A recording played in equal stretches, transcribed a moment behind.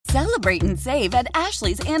Celebrate and save at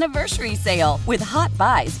Ashley's Anniversary Sale. With Hot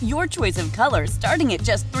Buys, your choice of colors starting at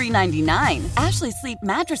just $3.99. Ashley Sleep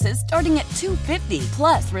mattresses starting at $2.50.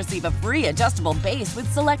 Plus, receive a free adjustable base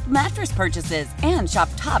with select mattress purchases. And shop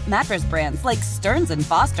top mattress brands like Stearns &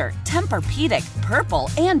 Foster, Tempur-Pedic, Purple,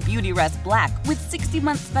 and Beautyrest Black with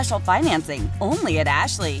 60-month special financing. Only at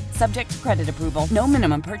Ashley. Subject to credit approval. No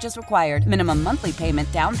minimum purchase required. Minimum monthly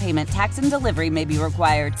payment, down payment, tax, and delivery may be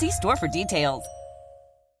required. See store for details.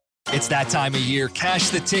 It's that time of year.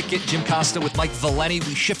 Cash the Ticket. Jim Costa with Mike Valeni.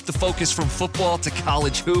 We shift the focus from football to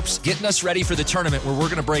college hoops, getting us ready for the tournament where we're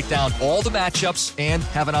going to break down all the matchups and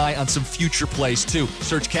have an eye on some future plays, too.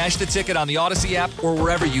 Search Cash the Ticket on the Odyssey app or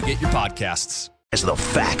wherever you get your podcasts. Has the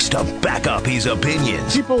facts to back up his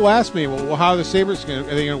opinions. People ask me, well, how are the Sabres going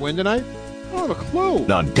to, are they going to win tonight? I don't have a clue.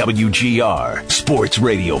 On WGR, Sports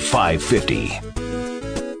Radio 550.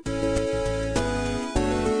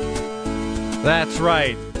 That's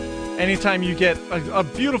right. Anytime you get a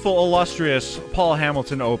beautiful, illustrious Paul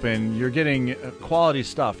Hamilton Open, you're getting quality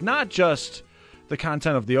stuff. Not just the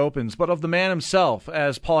content of the Opens, but of the man himself,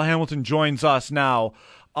 as Paul Hamilton joins us now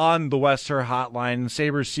on the Western Hotline.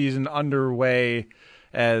 Sabres season underway,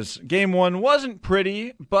 as Game 1 wasn't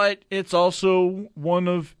pretty, but it's also one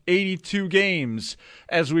of 82 games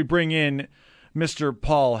as we bring in Mr.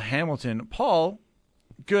 Paul Hamilton. Paul,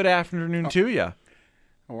 good afternoon to you.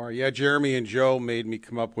 Yeah, Jeremy and Joe made me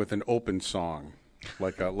come up with an open song,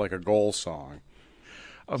 like a goal song.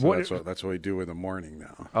 So that's what we do in the morning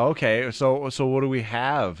now. Okay, so what do we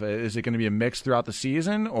have? Is it going to be a mix throughout the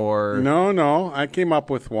season, or no? I came up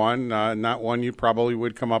with one, not one you probably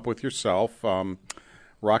would come up with yourself.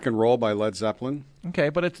 Rock and Roll by Led Zeppelin. Okay,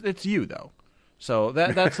 but it's you though, so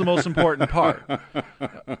that's the most important part.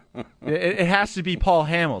 It has to be Paul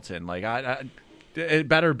Hamilton. Like it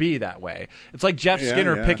better be that way. It's like Jeff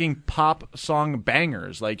Skinner picking pop song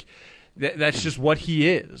bangers. Like that's just what he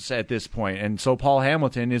is at this point. And so Paul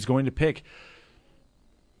Hamilton is going to pick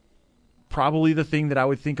probably the thing that I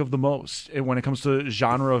would think of the most when it comes to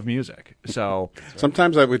genre of music. So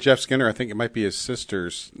sometimes with Jeff Skinner, I think it might be his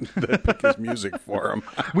sisters that pick his music for him.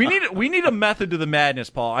 We need a method to the madness,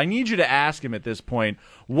 Paul. I need you to ask him at this point.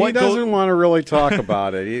 He doesn't want to really talk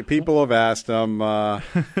about it. People have asked him.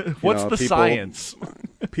 What's the science?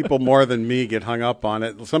 People more than me get hung up on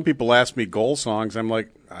it. Some people ask me goal songs. I'm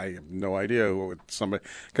like, I have no idea who somebody.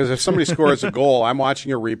 Because if somebody scores a goal, I'm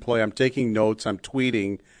watching a replay. I'm taking notes. I'm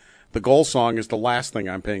tweeting. The goal song is the last thing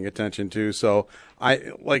I'm paying attention to. So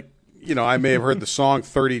I may have heard the song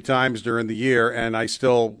 30 times during the year, and I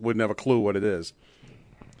still wouldn't have a clue what it is.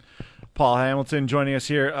 Paul Hamilton joining us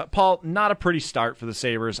here. Paul, not a pretty start for the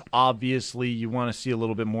Sabres. Obviously, you want to see a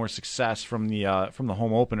little bit more success from the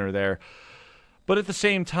home opener there. But at the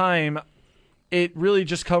same time, it really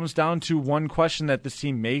just comes down to one question that this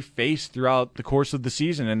team may face throughout the course of the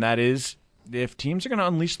season, and that is, if teams are going to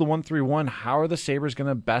unleash the 1-3-1, how are the Sabres going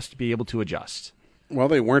to best be able to adjust? Well,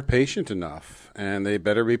 they weren't patient enough, and they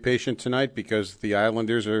better be patient tonight because the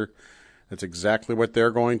Islanders that's exactly what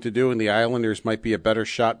they're going to do, and the Islanders might be a better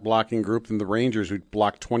shot-blocking group than the Rangers, who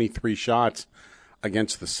blocked 23 shots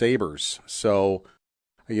against the Sabres. So,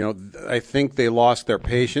 I think they lost their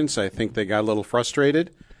patience. I think they got a little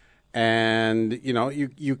frustrated, and,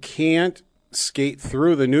 you can't skate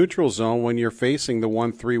through the neutral zone when you're facing the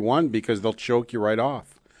 1-3-1 because they'll choke you right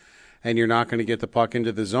off and you're not going to get the puck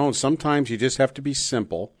into the zone. Sometimes you just have to be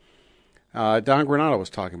simple. Don Granato was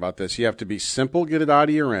talking about this. You have to be simple, get it out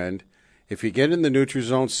of your end. If you get in the neutral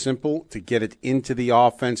zone, simple to get it into the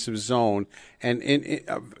offensive zone and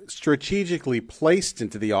strategically placed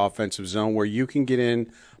into the offensive zone where you can get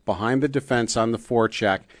in behind the defense on the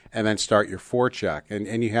forecheck and then start your forecheck.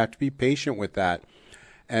 And you have to be patient with that.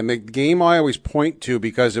 And the game I always point to,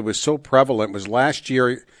 because it was so prevalent, was last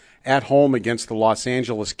year at home against the Los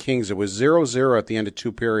Angeles Kings. It was 0-0 at the end of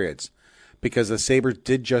 2 periods because the Sabres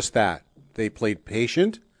did just that. They played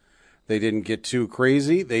patient. They didn't get too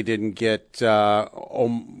crazy. They didn't get,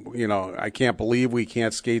 I can't believe we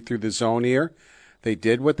can't skate through the zone here. They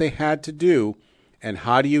did what they had to do. And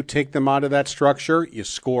how do you take them out of that structure? You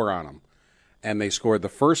score on them. And they scored the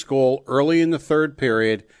first goal early in the third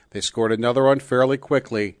period. They scored another one fairly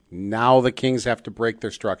quickly. Now the Kings have to break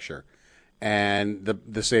their structure. And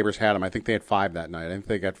the Sabres had them. I think they had 5 that night. I think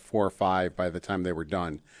they got 4 or 5 by the time they were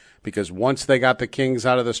done. Because once they got the Kings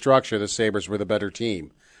out of the structure, the Sabres were the better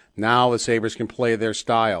team. Now the Sabres can play their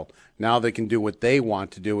style. Now they can do what they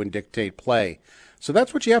want to do and dictate play. So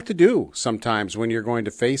that's what you have to do sometimes when you're going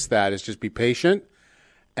to face that, is just be patient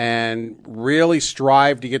and really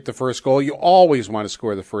strive to get the first goal. You always want to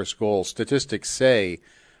score the first goal. Statistics say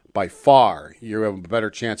by far, you have a better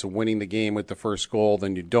chance of winning the game with the first goal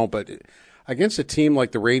than you don't. But against a team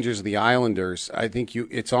like the Rangers or the Islanders, I think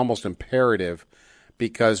it's almost imperative,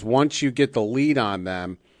 because once you get the lead on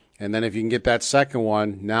them, and then if you can get that second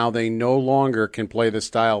one, now they no longer can play the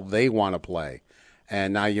style they want to play,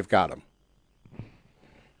 and now you've got them.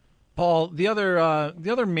 Paul, the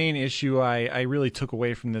other main issue I really took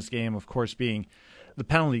away from this game, of course, being the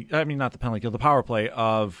penalty. I mean, not the penalty kill, the power play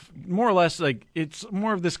of more or less like it's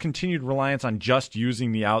more of this continued reliance on just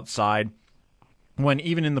using the outside. When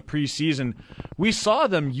even in the preseason, we saw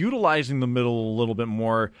them utilizing the middle a little bit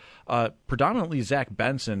more, predominantly Zach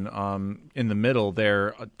Benson in the middle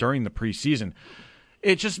there during the preseason.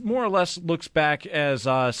 It just more or less looks back as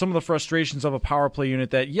some of the frustrations of a power play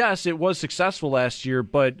unit that, yes, it was successful last year,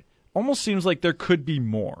 but almost seems like there could be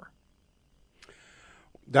more.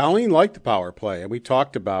 Darlene liked the power play, and we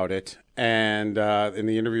talked about it. And in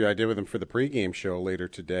the interview I did with him for the pregame show later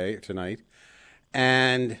tonight,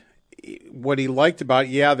 and what he liked about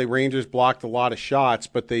it, the Rangers blocked a lot of shots,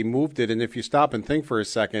 but they moved it. And if you stop and think for a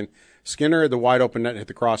second, Skinner had the wide open net, hit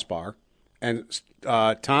the crossbar, and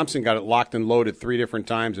Thompson got it locked and loaded 3 different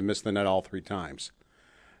times and missed the net all 3 times.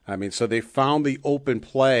 I mean, so they found the open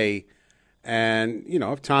play. And,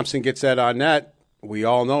 if Thompson gets that on net, we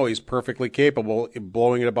all know he's perfectly capable of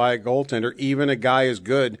blowing it by a goaltender, even a guy as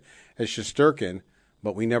good as Shesterkin.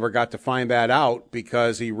 But we never got to find that out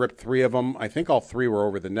because he ripped 3 of them. I think all 3 were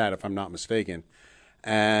over the net, if I'm not mistaken.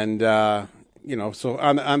 And, so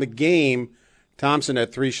on the game, Thompson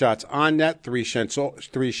had 3 shots on net, 3 shots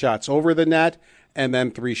over the net, and then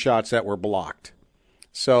 3 shots that were blocked.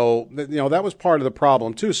 So, that was part of the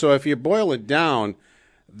problem, too. So if you boil it down,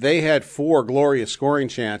 they had 4 glorious scoring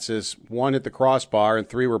chances, 1 hit the crossbar, and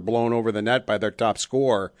 3 were blown over the net by their top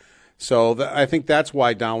scorer. So I think that's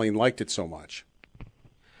why Darlene liked it so much.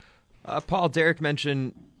 Paul, Derek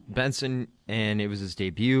mentioned Benson, and it was his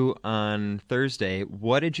debut on Thursday.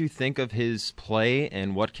 What did you think of his play,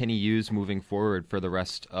 and what can he use moving forward for the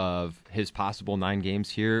rest of his possible 9 games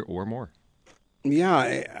here or more?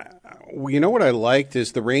 Yeah, what I liked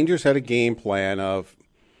is the Rangers had a game plan of,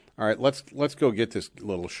 all right, let's go get this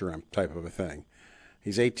little shrimp type of a thing.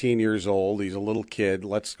 He's 18 years old. He's a little kid.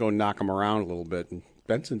 Let's go knock him around a little bit. And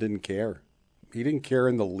Benson didn't care. He didn't care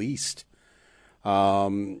in the least.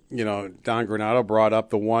 Don Granato brought up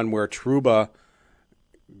the one where Trouba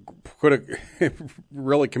could have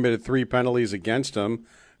really committed 3 penalties against him,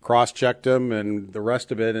 cross-checked him, and the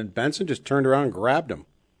rest of it. And Benson just turned around and grabbed him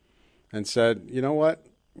and said, you know what,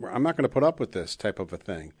 I'm not going to put up with this type of a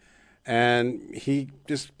thing. And he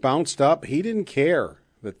just bounced up. He didn't care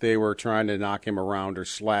that they were trying to knock him around or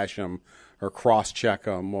slash him or cross-check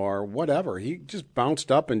him or whatever. He just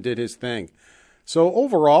bounced up and did his thing. So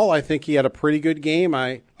overall, I think he had a pretty good game.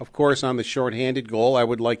 Of course, on the shorthanded goal, I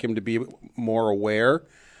would like him to be more aware.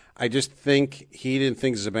 I just think he didn't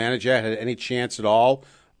think Zibanejad had any chance at all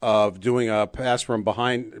of doing a pass from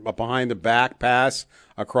behind the back pass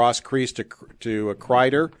across crease to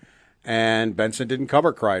Kreider. And Benson didn't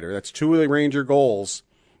cover Kreider. That's 2 of the Ranger goals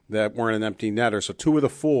that weren't an empty netter. So 2 of the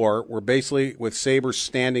 4 were basically with Sabres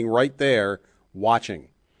standing right there watching.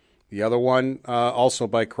 The other one, also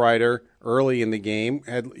by Kreider, early in the game,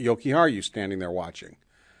 had Jokiharju standing there watching.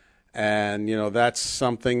 And, that's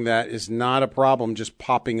something that is not a problem just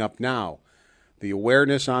popping up now. The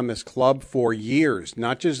awareness on this club for years,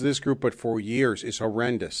 not just this group, but for years, is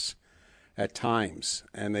horrendous at times,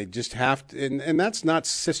 and they just have to, and that's not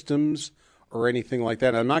systems or anything like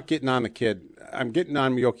that. I'm not getting on the kid. I'm getting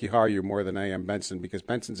on Jokiharju more than I am Benson, because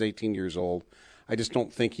Benson's 18 years old. I just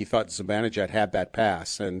don't think he thought Zibanejad had that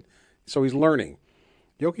pass, and so he's learning.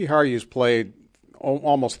 Jokiharju's played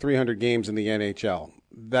almost 300 games in the NHL.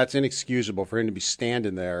 That's inexcusable for him to be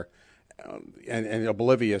standing there and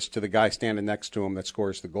oblivious to the guy standing next to him that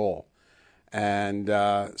scores the goal. And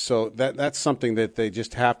so that's something that they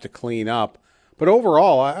just have to clean up. But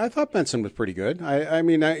overall, I thought Benson was pretty good. I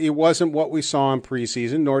mean, it wasn't what we saw in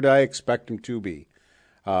preseason, nor did I expect him to be.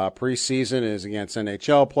 Preseason is against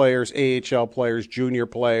NHL players, AHL players, junior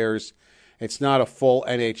players. It's not a full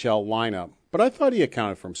NHL lineup. But I thought he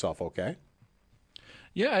accounted for himself okay.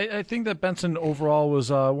 Yeah, I think that Benson overall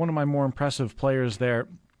was one of my more impressive players there.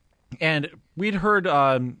 And we'd heard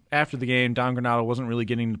after the game, Don Granato wasn't really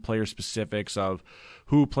getting into player specifics of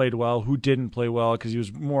who played well, who didn't play well, because it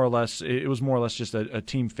was more or less just a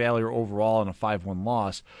team failure overall and a 5-1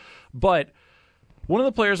 loss. But one of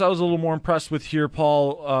the players I was a little more impressed with here,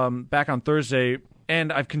 Paul, back on Thursday,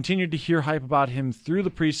 and I've continued to hear hype about him through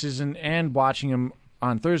the preseason and watching him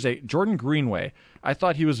on Thursday, Jordan Greenway. I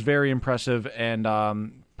thought he was very impressive and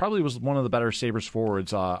probably was one of the better Sabres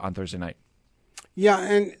forwards on Thursday night. Yeah,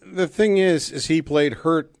 and the thing is he played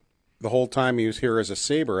hurt the whole time he was here as a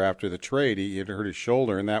Sabre after the trade. He had hurt his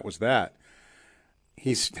shoulder, and that was that.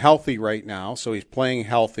 He's healthy right now, so he's playing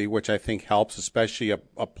healthy, which I think helps, especially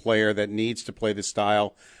a player that needs to play the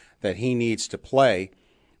style that he needs to play.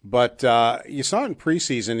 But you saw it in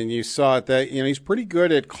preseason, and you saw it that he's pretty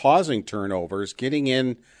good at causing turnovers, getting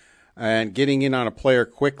in on a player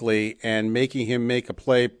quickly and making him make a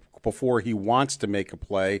play before he wants to make a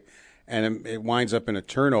play, and it winds up in a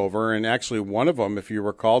turnover. And actually, one of them, if you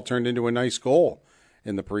recall, turned into a nice goal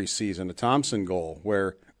in the preseason, a Thompson goal,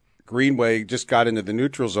 where Greenway just got into the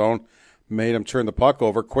neutral zone, made him turn the puck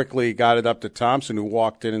over, quickly got it up to Thompson, who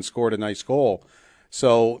walked in and scored a nice goal.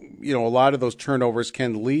 So, a lot of those turnovers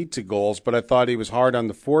can lead to goals, but I thought he was hard on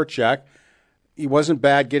the forecheck. He wasn't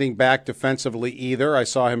bad getting back defensively either. I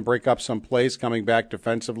saw him break up some plays coming back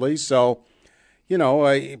defensively. So,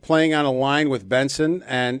 playing on a line with Benson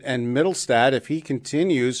and Middlestad, if he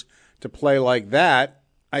continues to play like that,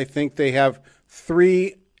 I think they have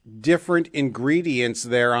three different ingredients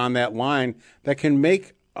there on that line that can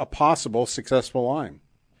make a possible successful line.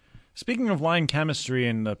 Speaking of line chemistry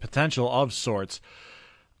and the potential of sorts,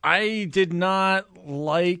 I did not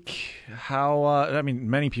like how,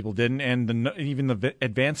 many people didn't, and even the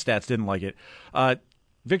advanced stats didn't like it.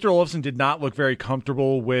 Victor Olofsson did not look very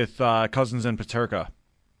comfortable with Cousins and Peterka.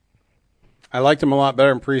 I liked him a lot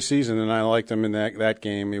better in preseason than I liked him in that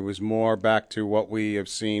game. It was more back to what we have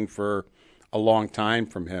seen for a long time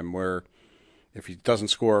from him, where if he doesn't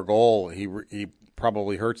score a goal, he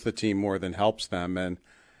probably hurts the team more than helps them. And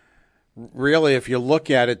really, if you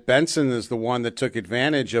look at it, Benson is the one that took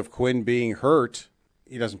advantage of Quinn being hurt.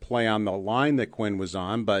 He doesn't play on the line that Quinn was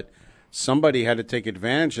on, but somebody had to take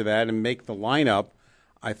advantage of that and make the lineup.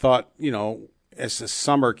 I thought, as the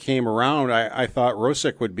summer came around, I thought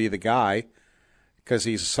Rosick would be the guy because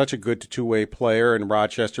he's such a good two-way player, and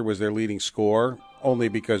Rochester was their leading scorer, only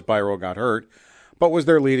because Byro got hurt, but was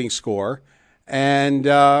their leading scorer. And,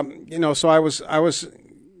 so I was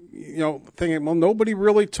thinking, well, nobody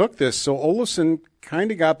really took this. So Olofsson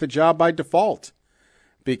kind of got the job by default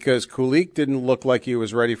because Kulik didn't look like he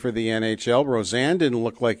was ready for the NHL. Roseanne didn't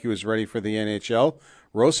look like he was ready for the NHL.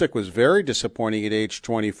 Rosick was very disappointing at age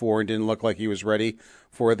 24 and didn't look like he was ready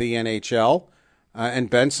for the NHL. And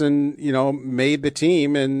Benson, made the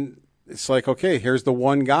team, and it's like, okay, here's the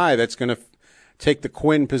one guy that's going to take the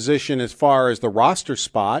Quinn position as far as the roster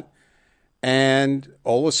spot, and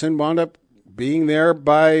Olofsson wound up being there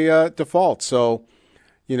by default. So,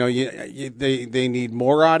 they need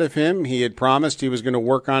more out of him. He had promised he was going to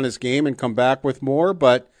work on his game and come back with more,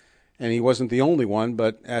 and he wasn't the only one,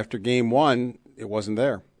 but after game one, it wasn't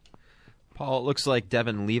there. Paul, it looks like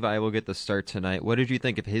Devin Levi will get the start tonight. What did you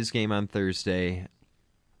think of his game on Thursday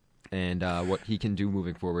and what he can do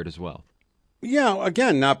moving forward as well? Yeah,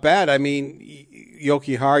 again, not bad. I mean,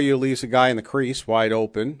 Yoki Haru leaves a guy in the crease wide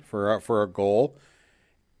open for a goal.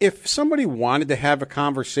 If somebody wanted to have a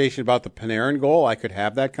conversation about the Panarin goal, I could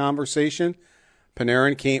have that conversation.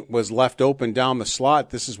 Panarin was left open down the slot.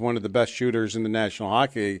 This is one of the best shooters in the National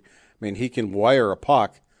Hockey League. I mean, he can wire a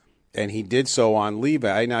puck, and he did so on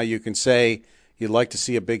Levi. Now, you can say you'd like to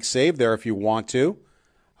see a big save there if you want to,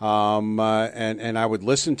 and I would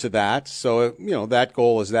listen to that. So, that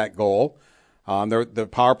goal is that goal. The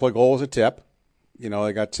power play goal is a tip. They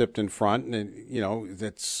got tipped in front, and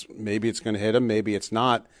that's maybe it's going to hit them, maybe it's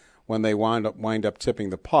not when they wind up tipping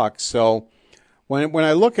the puck. So when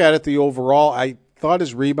I look at it, the overall, I thought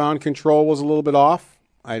his rebound control was a little bit off.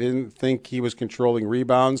 I didn't think he was controlling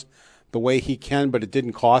rebounds the way he can, but it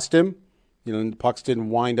didn't cost him. The pucks didn't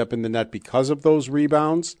wind up in the net because of those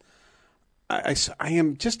rebounds. I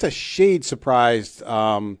am just a shade surprised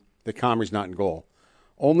that Comrie's not in goal.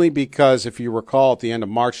 Only because, if you recall, at the end of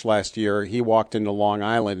March last year, he walked into Long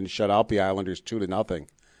Island and shut out the Islanders 2-0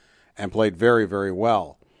 and played very, very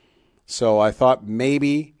well. So I thought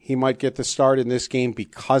maybe he might get the start in this game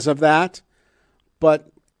because of that.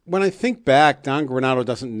 But when I think back, Don Granato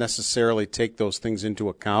doesn't necessarily take those things into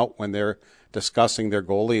account when they're discussing their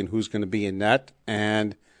goalie and who's going to be in net.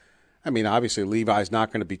 And, obviously Levi's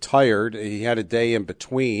not going to be tired. He had a day in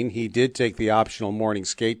between. He did take the optional morning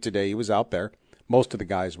skate today. He was out there. Most of the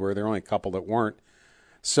guys were. There were only a couple that weren't.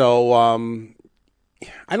 So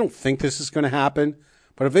I don't think this is going to happen.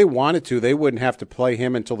 But if they wanted to, they wouldn't have to play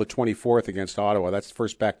him until the 24th against Ottawa. That's the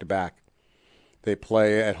first back-to-back. They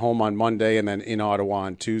play at home on Monday and then in Ottawa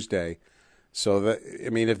on Tuesday. So,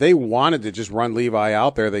 if they wanted to just run Levi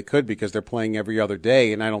out there, they could because they're playing every other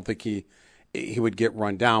day, and I don't think he would get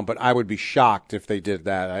run down. But I would be shocked if they did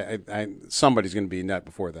that. Somebody's going to be in net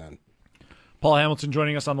before then. Paul Hamilton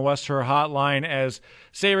joining us on the West Her Hotline as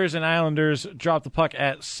Sabres and Islanders drop the puck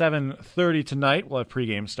at 7:30 tonight. We'll have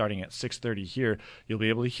pregame starting at 6:30 here. You'll be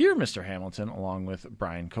able to hear Mr. Hamilton along with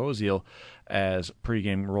Brian Koziel as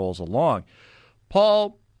pregame rolls along.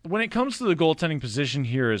 Paul, when it comes to the goaltending position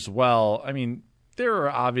here as well, I mean, there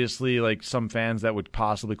are obviously like some fans that would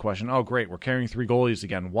possibly question, oh, great, we're carrying 3 goalies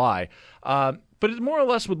again. Why? But it more or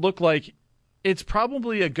less would look like it's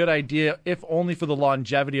probably a good idea, if only for the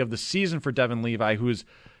longevity of the season for Devin Levi, who's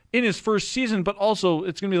in his first season, but also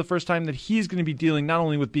it's going to be the first time that he's going to be dealing not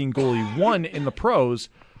only with being goalie 1 in the pros,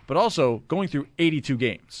 but also going through 82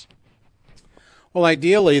 games. Well,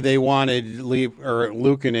 ideally, they wanted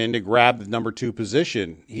Luukkonen to grab the number 2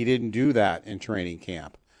 position. He didn't do that in training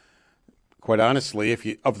camp. Quite honestly,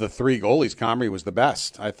 of the 3 goalies, Comrie was the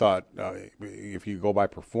best. I thought if you go by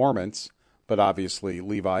performance, but obviously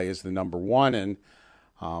Levi is the number 1, and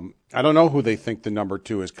I don't know who they think the number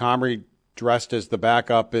 2 is. Comrie dressed as the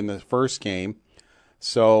backup in the first game,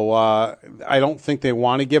 so I don't think they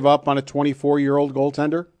want to give up on a 24-year-old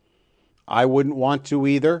goaltender. I wouldn't want to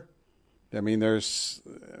either. I mean,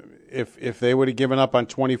 if they would have given up on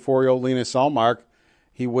 24-year-old Linus Ullmark,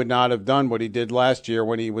 he would not have done what he did last year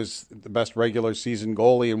when he was the best regular season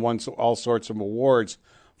goalie and won all sorts of awards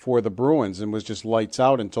for the Bruins and was just lights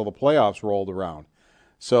out until the playoffs rolled around.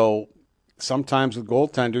 So sometimes with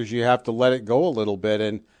goaltenders, you have to let it go a little bit,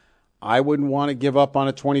 and I wouldn't want to give up on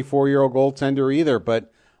a 24-year-old goaltender either,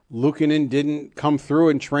 but Luukkonen didn't come through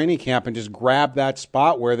in training camp and just grab that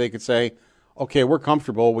spot where they could say, okay, we're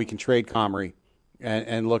comfortable, we can trade Comrie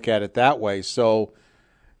and look at it that way. So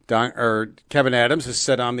Kevin Adams has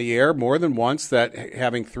said on the air more than once that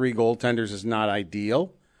having 3 goaltenders is not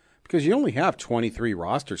ideal, because you only have 23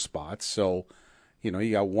 roster spots. So, you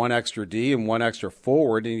got 1 extra D and 1 extra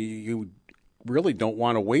forward, and you really don't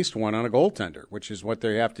want to waste one on a goaltender, which is what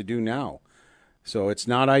they have to do now. So it's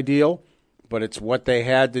not ideal, but it's what they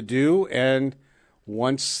had to do. And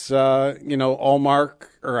once, Luukkonen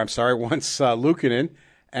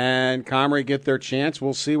and Comrie get their chance,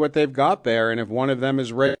 we'll see what they've got there, and if one of them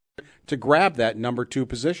is ready to grab that number 2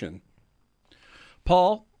 position.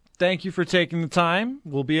 Paul, thank you for taking the time.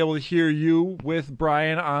 We'll be able to hear you with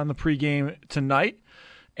Brian on the pregame tonight.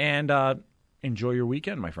 And enjoy your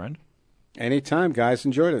weekend, my friend. Anytime, guys.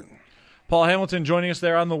 Enjoyed it. Paul Hamilton joining us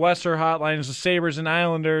there on the West Her Hotline as the Sabres and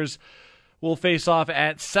Islanders will face off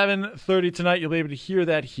at 7:30 tonight. You'll be able to hear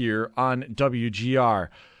that here on WGR.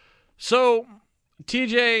 So,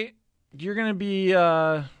 TJ, you're going to be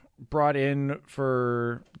brought in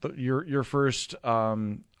for your first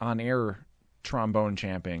on-air trombone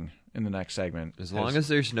champing in the next segment. As long as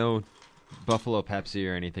there's no Buffalo Pepsi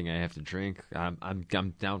or anything I have to drink, I'm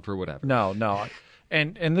down for whatever. No.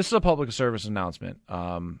 And this is a public service announcement,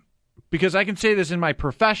 because I can say this in my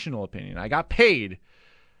professional opinion. I got paid.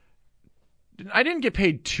 I didn't get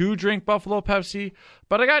paid to drink Buffalo Pepsi,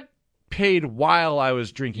 but I got paid while I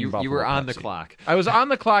was drinking Buffalo Pepsi. You were on the clock. I was on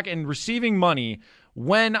the clock and receiving money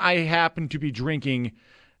when I happened to be drinking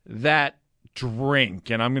that drink,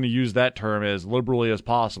 and I'm going to use that term as liberally as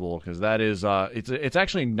possible, because that is it's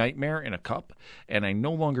actually a nightmare in a cup, and I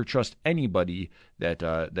no longer trust anybody that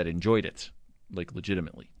enjoyed it, like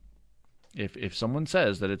legitimately. If someone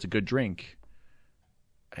says that it's a good drink,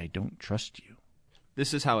 I don't trust you.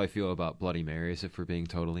 This is how I feel about Bloody Marys, if we're being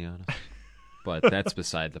totally honest. But that's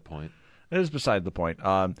beside the point. It is beside the point.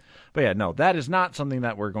 But yeah, no, that is not something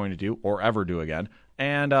that we're going to do or ever do again.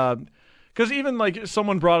 And because even like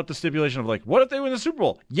someone brought up the stipulation of like, what if they win the Super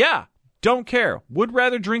Bowl? Yeah, don't care. Would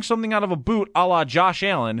rather drink something out of a boot a la Josh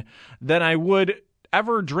Allen than I would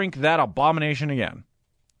ever drink that abomination again.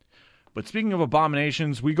 But speaking of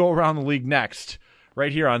abominations, we go around the league next,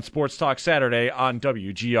 right here on Sports Talk Saturday on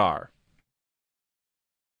WGR.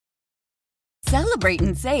 Celebrate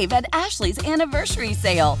and save at Ashley's Anniversary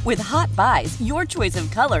Sale. With Hot Buys, your choice of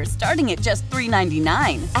colors starting at just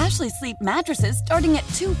 $3.99. Ashley Sleep mattresses starting at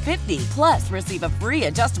 $2.50. Plus, receive a free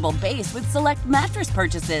adjustable base with select mattress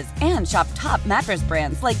purchases. And shop top mattress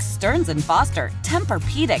brands like Stearns & Foster,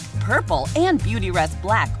 Tempur-Pedic, Purple, and Beautyrest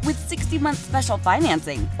Black with 60-month special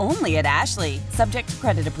financing. Only at Ashley. Subject to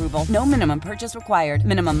credit approval. No minimum purchase required.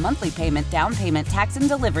 Minimum monthly payment, down payment, tax, and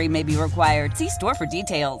delivery may be required. See store for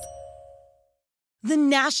details. The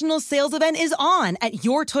national sales event is on at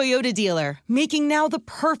your Toyota dealer, making now the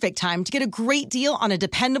perfect time to get a great deal on a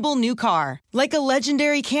dependable new car. Like a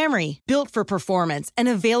legendary Camry, built for performance and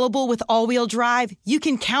available with all-wheel drive, you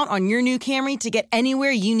can count on your new Camry to get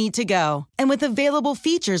anywhere you need to go. And with available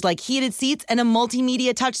features like heated seats and a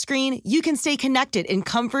multimedia touchscreen, you can stay connected in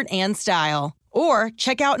comfort and style. Or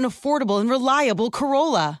check out an affordable and reliable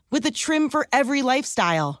Corolla with a trim for every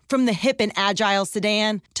lifestyle. From the hip and agile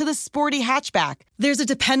sedan to the sporty hatchback, there's a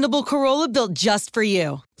dependable Corolla built just for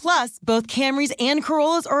you. Plus, both Camrys and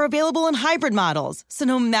Corollas are available in hybrid models, so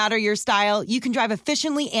no matter your style, you can drive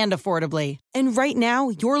efficiently and affordably. And right now,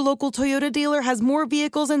 your local Toyota dealer has more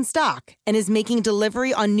vehicles in stock and is making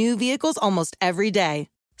delivery on new vehicles almost every day.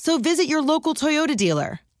 So visit your local Toyota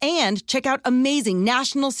dealer and check out amazing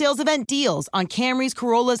national sales event deals on Camrys,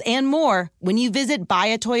 Corollas, and more when you visit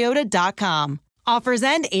buyatoyota.com. Offers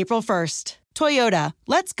end April 1st. Toyota,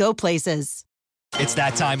 let's go places. It's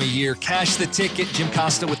that time of year. Cash the ticket. Jim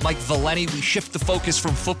Costa with Mike Valeni. We shift the focus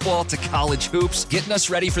from football to college hoops, getting us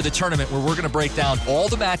ready for the tournament where we're going to break down all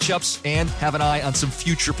the matchups and have an eye on some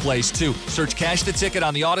future plays, too. Search Cash the Ticket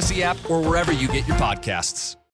on the Odyssey app or wherever you get your podcasts.